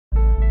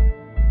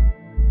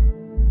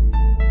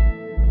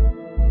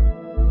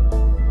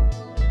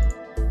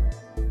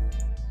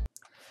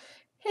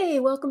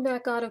Welcome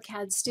back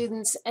AutoCAD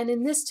students, and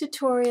in this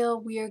tutorial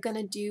we are going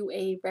to do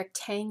a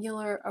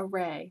rectangular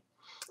array.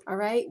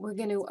 Alright, we're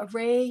going to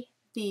array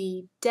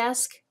the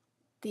desk,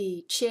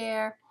 the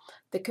chair,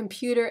 the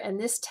computer, and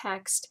this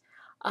text.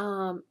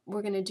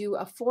 We're going to do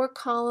a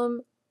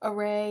 4-column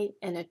array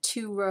and a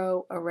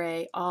 2-row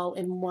array all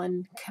in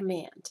one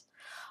command.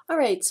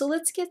 Alright, so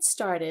let's get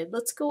started.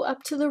 Let's go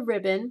up to the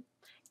ribbon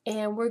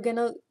and we're going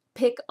to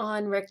pick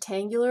on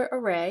rectangular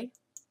array.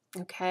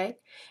 Okay,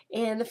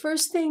 and the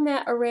first thing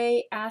that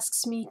array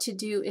asks me to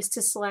do is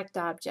to select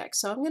object.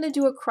 So I'm going to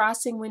do a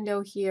crossing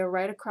window here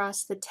right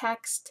across the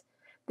text,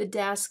 the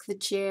desk, the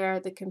chair,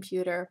 the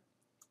computer.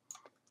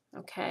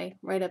 Okay,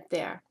 right up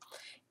there.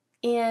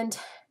 And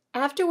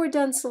after we're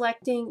done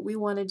selecting, we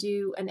want to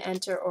do an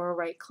enter or a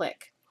right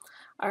click.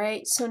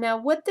 Alright, so now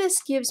what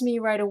this gives me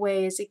right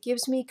away is it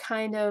gives me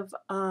kind of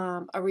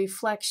a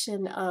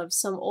reflection of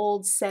some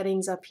old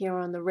settings up here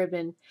on the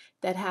ribbon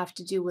that have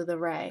to do with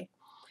array.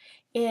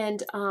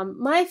 And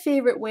my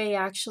favorite way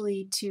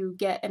actually to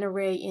get an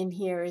array in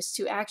here is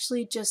to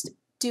actually just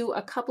do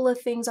a couple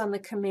of things on the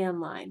command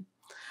line.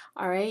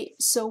 Alright,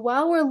 so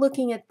while we're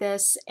looking at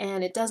this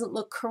and it doesn't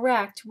look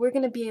correct, we're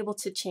going to be able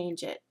to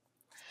change it.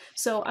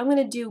 So I'm going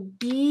to do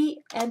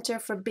B enter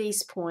for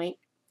base point,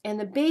 and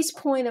the base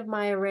point of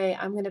my array,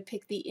 I'm going to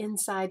pick the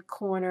inside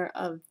corner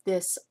of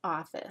this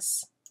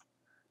office.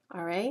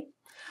 Alright,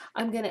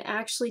 I'm going to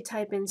actually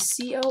type in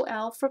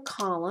COL for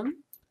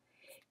column.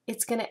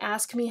 It's going to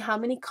ask me how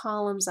many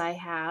columns I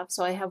have.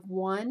 So I have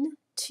 1,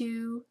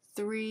 2,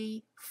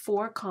 3,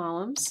 4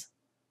 columns.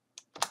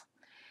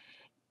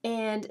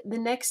 And the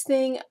next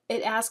thing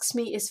it asks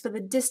me is for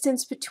the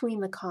distance between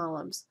the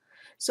columns.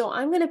 So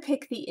I'm going to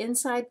pick the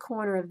inside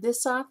corner of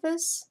this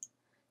office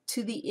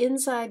to the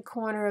inside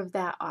corner of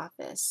that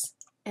office.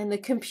 And the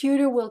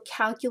computer will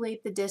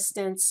calculate the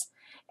distance,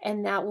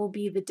 and that will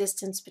be the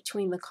distance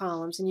between the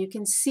columns. And you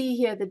can see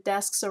here the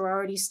desks are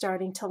already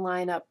starting to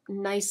line up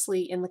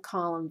nicely in the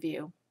column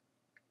view.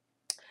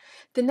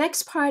 The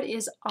next part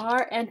is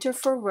R enter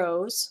for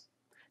rows.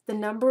 The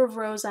number of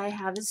rows I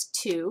have is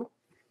 2.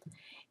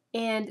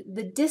 And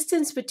the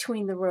distance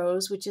between the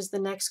rows, which is the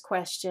next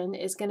question,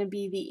 is going to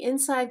be the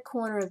inside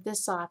corner of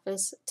this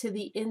office to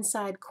the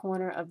inside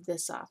corner of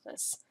this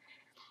office.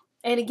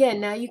 And again,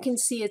 now you can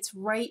see it's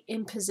right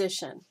in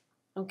position.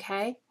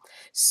 Okay,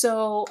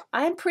 so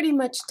I'm pretty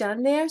much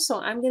done there, so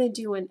I'm going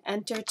to do an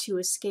enter to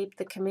escape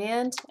the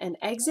command and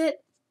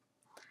exit.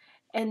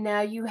 And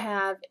now you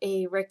have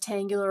a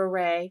rectangular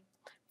array,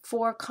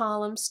 4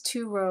 columns,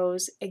 2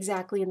 rows,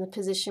 exactly in the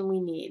position we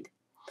need.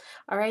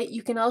 Alright,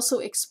 you can also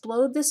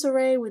explode this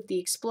array with the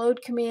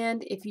explode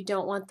command if you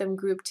don't want them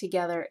grouped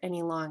together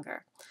any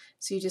longer.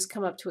 So you just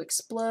come up to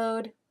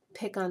explode,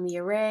 pick on the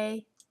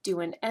array,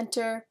 do an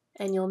enter,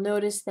 and you'll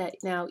notice that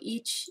now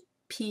each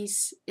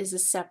piece is a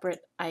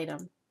separate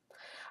item.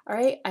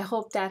 Alright, I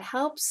hope that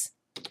helps,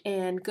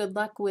 and good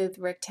luck with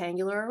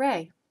rectangular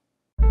array.